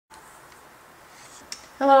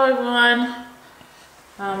Hello everyone.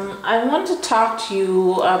 I wanted to talk to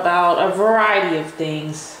you about a variety of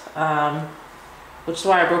things, which is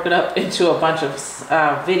why I broke it up into a bunch of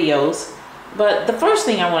videos. But the first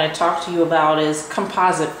thing I want to talk to you about is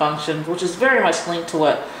composite functions, which is very much linked to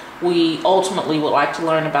what we ultimately would like to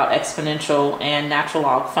learn about exponential and natural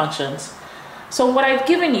log functions. So what I've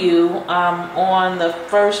given you on the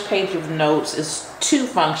first page of notes is two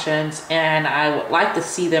functions, and I would like to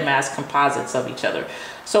see them as composites of each other.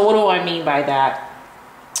 So what do I mean by that?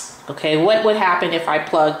 Okay, what would happen if I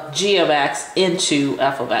plug g of x into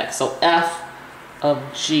f of x? So f of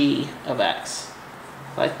g of x,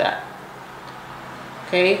 like that.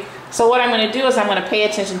 Okay, so what I'm going to do is I'm going to pay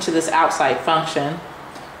attention to this outside function,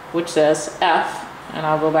 which says f, and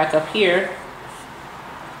I'll go back up here.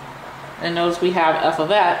 And notice we have f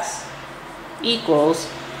of x equals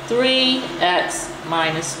 3x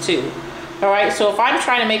minus 2. All right, so if I'm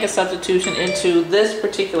trying to make a substitution into this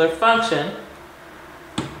particular function,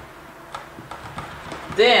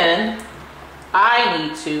 then I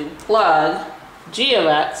need to plug g of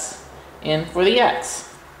x in for the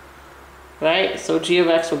x. Right, so g of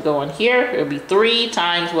x would go in here. It would be 3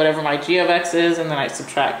 times whatever my g of x is, and then I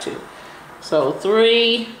subtract 2. So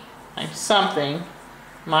 3 times something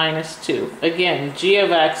minus 2. Again, g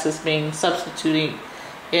of x is being substituting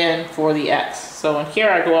in for the x. So in here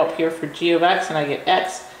I go up here for g of x and I get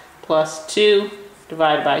x plus 2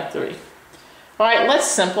 divided by 3. Alright, let's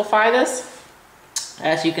simplify this.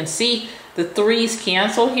 As you can see, the 3's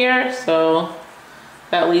cancel here, so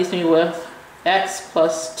that leaves me with x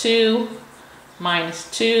plus 2 minus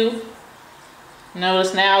 2.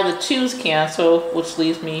 Notice now the 2's cancel, which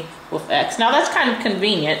leaves me with x. Now that's kind of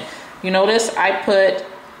convenient. You notice I put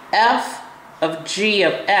f of g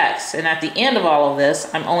of x, and at the end of all of this,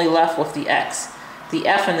 I'm only left with the x. The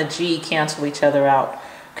f and the g cancel each other out.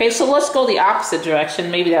 Okay, so let's go the opposite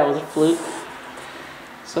direction. Maybe that was a fluke.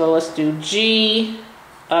 So let's do g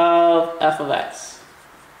of f of x,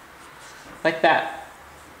 like that.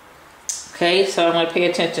 Okay, so I'm going to pay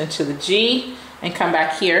attention to the g and come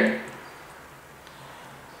back here.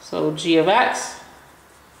 So g of x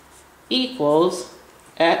equals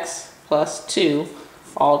x plus 2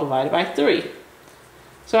 all divided by 3.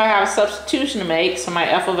 So I have a substitution to make, so my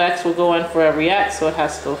f of x will go in for every x, so it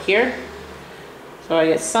has to go here. So I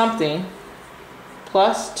get something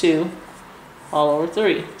plus 2 all over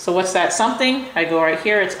 3. So what's that something? I go right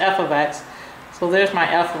here, it's f of x. So there's my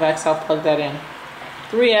f of x, I'll plug that in.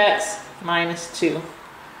 3x minus 2.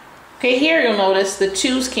 Okay, here you'll notice the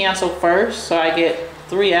 2's cancel first, so I get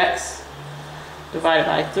 3x divided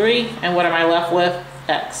by 3, and what am I left with?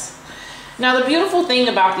 X. Now the beautiful thing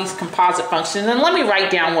about these composite functions, and let me write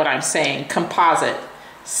down what I'm saying, composite,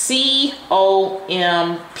 C-O-M-P-O-S-I-T-E,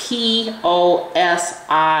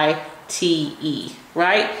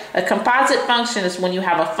 right? A composite function is when you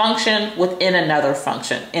have a function within another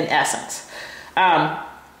function, in essence.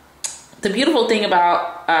 The beautiful thing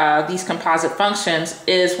about these composite functions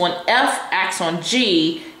is when f acts on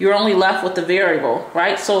g, you're only left with the variable,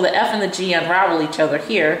 right? So the f and the g unravel each other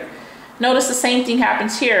here. Notice the same thing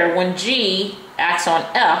happens here. When g acts on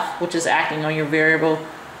f, which is acting on your variable,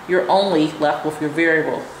 you're only left with your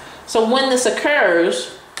variable. So when this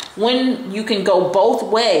occurs, when you can go both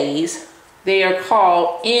ways, they are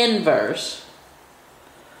called inverse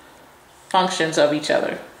functions of each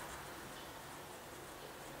other.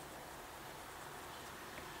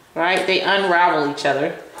 Right? They unravel each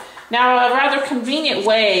other. Now, a rather convenient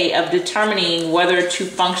way of determining whether two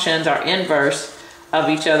functions are inverse of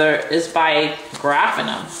each other is by graphing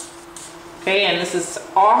them. Okay, and this is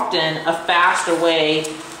often a faster way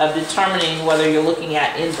of determining whether you're looking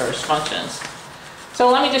at inverse functions. So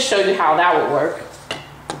let me just show you how that would work.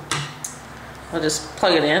 I'll just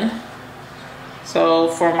plug it in. So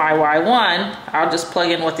for my y1, I'll just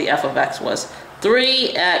plug in what the f of x was.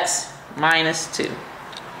 3x minus 2.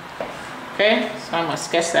 Okay, so I'm going to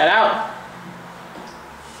sketch that out.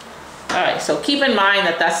 Alright, so keep in mind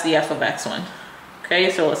that that's the f of x one. Okay,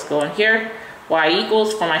 so let's go in here. Y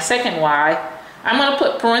equals, for my second y, I'm going to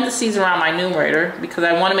put parentheses around my numerator because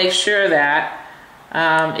I want to make sure that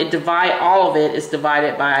all of it is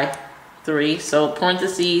divided by 3. So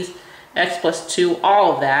parentheses, x plus 2,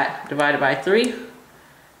 all of that divided by 3.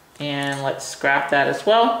 And let's scrap that as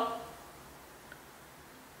well.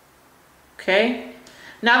 Okay.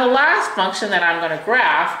 Now the last function that I'm going to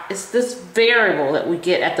graph is this variable that we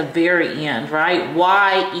get at the very end, right?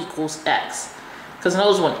 Y equals x. Because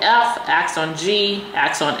notice when f acts on g,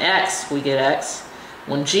 acts on x, we get x.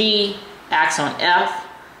 When g acts on f,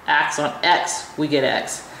 acts on x, we get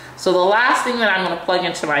x. So the last thing that I'm going to plug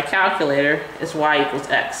into my calculator is y equals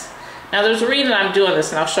x. Now there's a reason I'm doing this,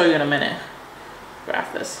 and I'll show you in a minute.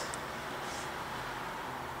 Graph this.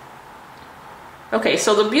 Okay,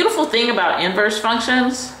 so the beautiful thing about inverse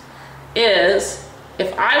functions is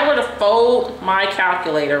if I were to fold my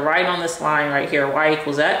calculator right on this line right here, y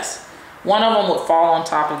equals x, one of them would fall on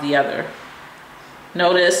top of the other.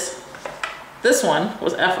 Notice this one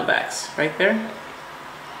was f of x right there,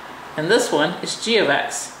 and this one is g of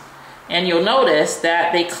x. And you'll notice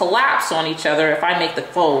that they collapse on each other if I make the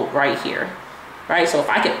fold right here, right? So if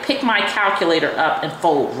I could pick my calculator up and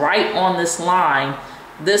fold right on this line,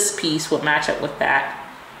 this piece would match up with that,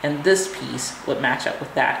 and this piece would match up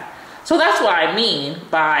with that. So that's what I mean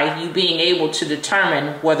by you being able to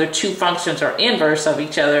determine whether two functions are inverse of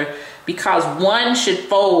each other, because one should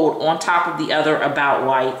fold on top of the other about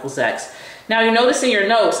y equals x. Now you notice in your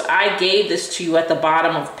notes, I gave this to you at the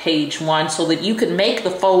bottom of page 1 so that you could make the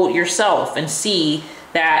fold yourself and see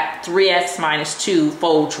that 3x minus 2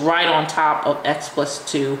 folds right on top of x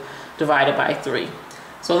plus 2 divided by 3.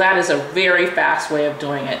 So that is a very fast way of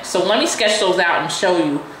doing it. So let me sketch those out and show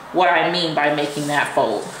you what I mean by making that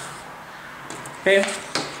fold. Okay,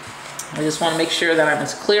 I just want to make sure that I'm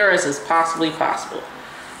as clear as is possibly possible.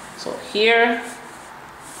 So here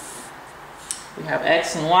we have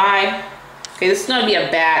x and y. Okay, this is going to be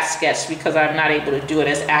a bad sketch because I'm not able to do it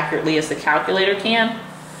as accurately as the calculator can.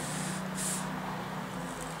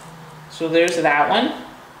 So there's that one,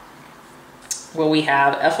 where we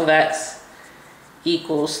have f of x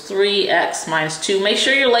equals 3x minus 2. Make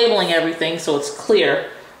sure you're labeling everything so it's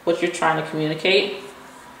clear what you're trying to communicate.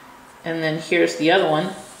 And then here's the other one.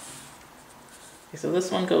 Okay, so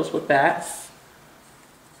this one goes with that.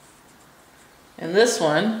 And this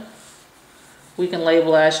one we can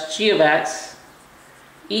label as g of x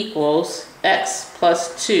equals x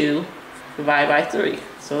plus 2 divided by 3.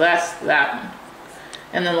 So that's that one.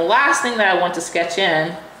 And then the last thing that I want to sketch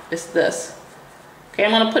in is this. Okay,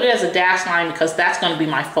 I'm going to put it as a dashed line because that's going to be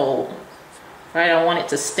my fold. Right? I want it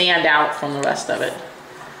to stand out from the rest of it.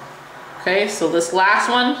 Okay, so this last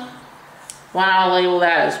one, I'll label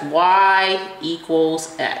that as y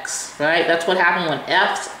equals x. Right? That's what happened when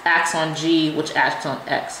f acts on g, which acts on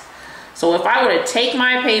x. So if I were to take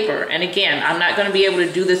my paper, and again, I'm not going to be able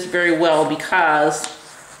to do this very well because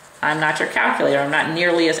I'm not your calculator. I'm not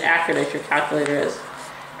nearly as accurate as your calculator is.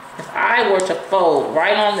 If I were to fold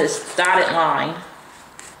right on this dotted line,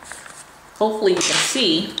 hopefully you can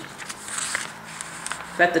see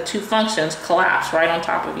that the two functions collapse right on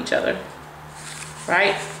top of each other.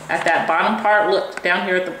 Right? At that bottom part, look down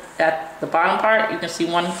here at the bottom part, you can see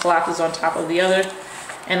one collapses on top of the other,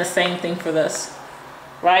 and the same thing for this.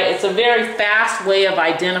 Right? It's a very fast way of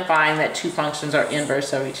identifying that two functions are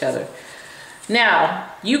inverse of each other.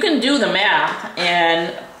 Now, you can do the math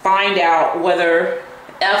and find out whether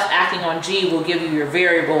f acting on g will give you your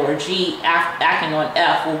variable or g acting on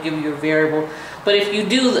f will give you your variable. But if you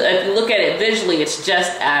look at it visually, it's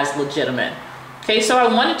just as legitimate. Okay, so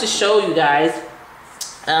I wanted to show you guys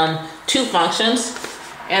two functions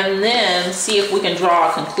and then see if we can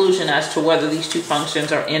draw a conclusion as to whether these two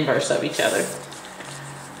functions are inverse of each other.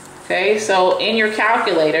 Okay, so in your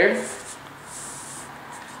calculator,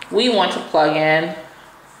 we want to plug in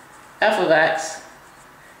f of x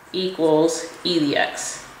equals e to the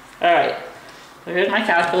x. All right, so here's my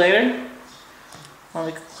calculator. Let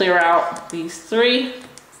me clear out these three.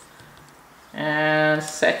 And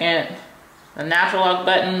second, the natural log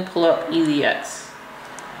button, pull up e to the x.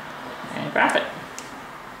 And graph it.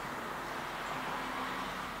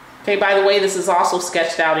 Okay, by the way, this is also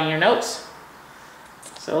sketched out in your notes.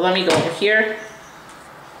 So let me go over here.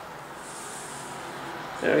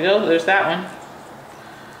 There we go, there's that one.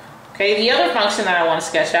 Okay, the other function that I want to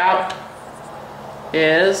sketch out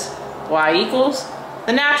is y equals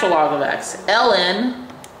the natural log of x, ln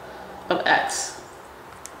of x.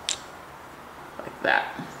 Like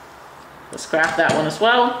that. Let's graph that one as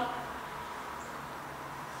well.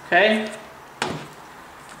 Okay.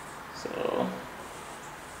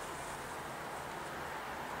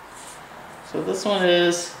 So this one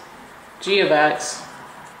is g of x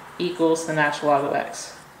equals the natural log of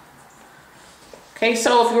x. Okay,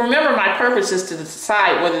 so if you remember, my purpose is to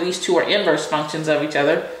decide whether these two are inverse functions of each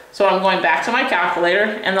other. So I'm going back to my calculator,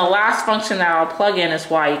 and the last function that I'll plug in is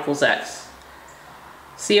y equals x.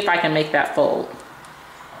 See if I can make that fold.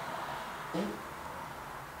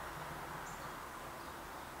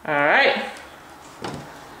 All right.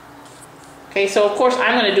 Okay, so of course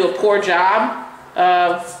I'm going to do a poor job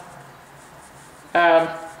of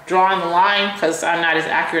drawing the line because I'm not as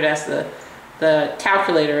accurate as the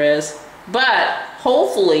calculator is. But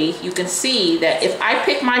hopefully you can see that if I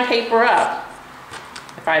pick my paper up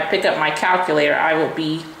if I pick up my calculator, I will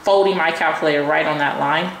be folding my calculator right on that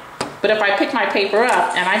line. But if I pick my paper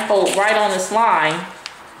up and I fold right on this line,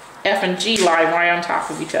 F and G lie right on top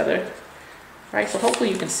of each other. Right, so hopefully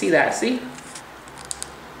you can see that, see?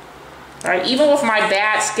 All right, even with my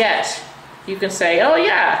bad sketch, you can say, oh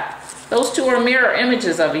yeah, those two are mirror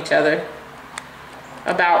images of each other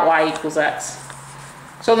about y equals x.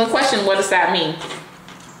 So the question, what does that mean?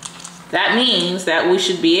 That means that we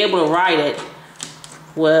should be able to write it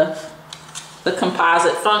with the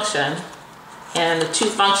composite function, and the two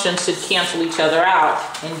functions should cancel each other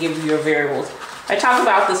out and give you your variables. I talk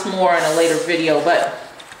about this more in a later video, but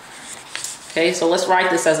okay, so let's write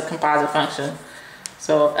this as a composite function.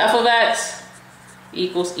 So if f of x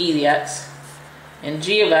equals e to the x, and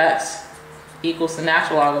g of x equals the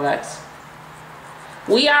natural log of x.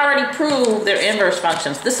 We already proved their inverse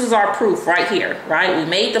functions. This is our proof right here, right? We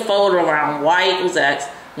made the folder around y equals x,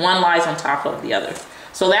 one lies on top of the other.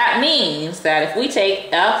 So that means that if we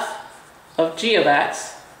take f of g of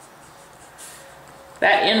x,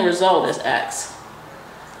 that end result is x.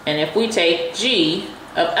 And if we take g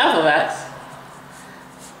of f of x,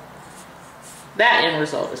 that end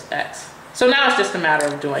result is x. So now it's just a matter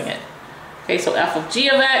of doing it. Okay, so f of g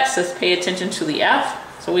of x, let's pay attention to the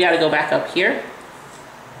f. So we got to go back up here.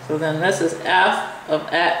 So then this is f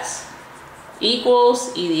of x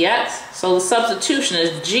equals e to the x. So the substitution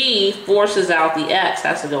is g forces out the x,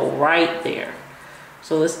 has to go right there.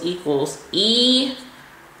 So this equals e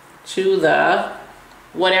to the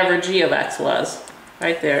whatever g of x was,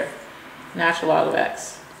 right there, natural log of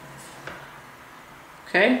x.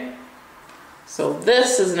 Okay, so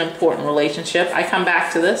this is an important relationship. I come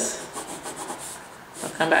back to this. I'll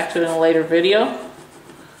come back to it in a later video.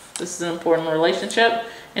 This is an important relationship.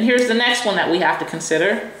 And here's the next one that we have to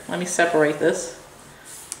consider. Let me separate this.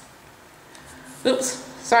 Oops,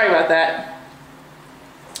 sorry about that.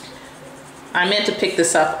 I meant to pick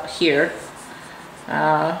this up here.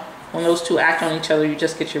 When those two act on each other, you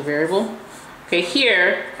just get your variable. Okay,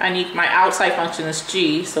 here I need my outside function is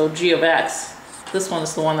g, so g of x. This one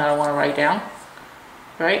is the one that I want to write down,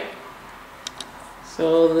 right?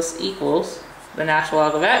 So this equals the natural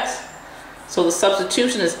log of x. So the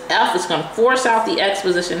substitution is f is going to force out the x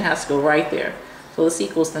position, has to go right there. So this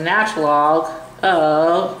equals the natural log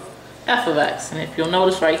of f of x. And if you'll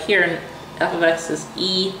notice right here, f of x is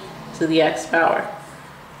e to the x power.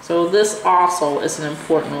 So this also is an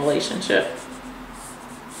important relationship.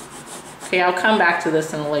 Okay, I'll come back to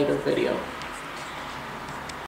this in a later video.